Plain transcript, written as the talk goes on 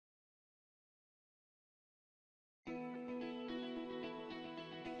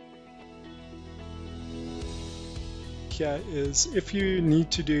here is if you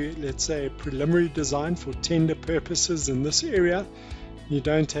need to do, let's say, a preliminary design for tender purposes in this area, you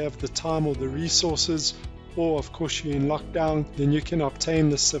don't have the time or the resources, or of course you're in lockdown, then you can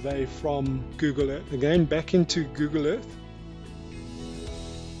obtain the survey from Google Earth. Again, back into Google Earth,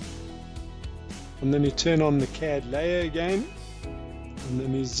 and then you turn on the CAD layer again, and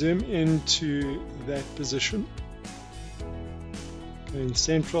then you zoom into that position, go and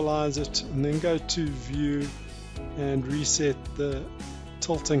centralize it, and then go to view and reset the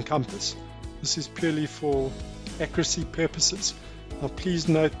tilt and compass. This is purely for accuracy purposes. Now please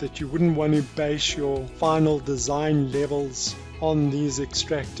note that you wouldn't want to base your final design levels on these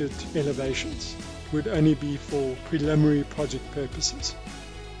extracted elevations. It would only be for preliminary project purposes.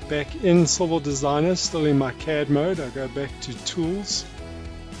 Back in Civil Designer, still in my CAD mode, I go back to Tools,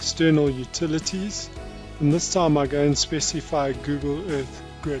 External Utilities, and this time I go and specify Google Earth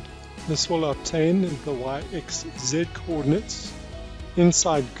Grid. This will obtain the Y, X, Z coordinates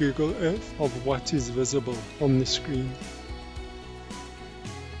inside Google Earth of what is visible on the screen.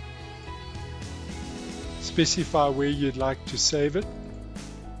 Specify where you'd like to save it.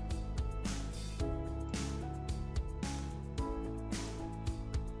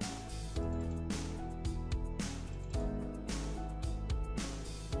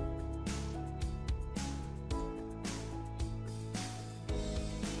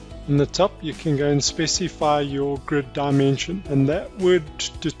 In the top you can go and specify your grid dimension, and that would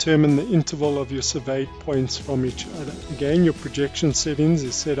determine the interval of your surveyed points from each other. Again, your projection settings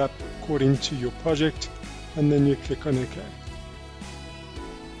is set up according to your project, and then you click on OK.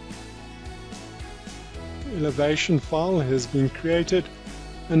 The elevation file has been created,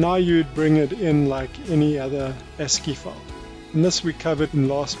 and now you'd bring it in like any other ASCII file. And this we covered in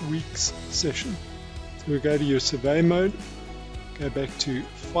last week's session. So we go to your survey mode, go back to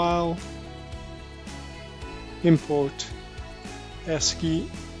File, Import, ASCII,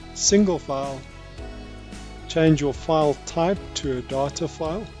 Single File, change your file type to a data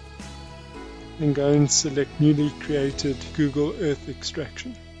file, and go and select newly created Google Earth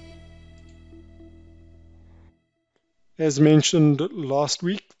extraction. As mentioned last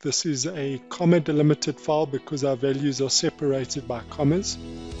week, this is a comma delimited file because our values are separated by commas.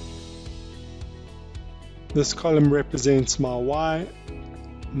 This column represents my Y,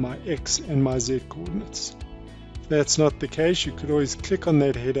 my X and my Z coordinates. If that's not the case, you could always click on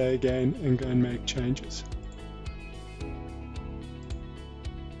that header again and go and make changes.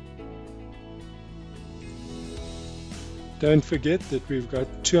 Don't forget that we've got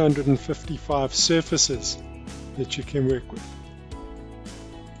 255 surfaces that you can work with.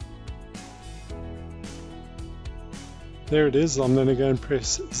 There it is. I'm going to go and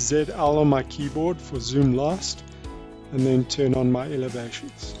press ZL on my keyboard for zoom last, and then turn on my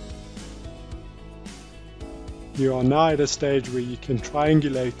elevations. You are now at a stage where you can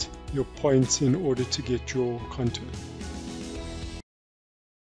triangulate your points in order to get your contour.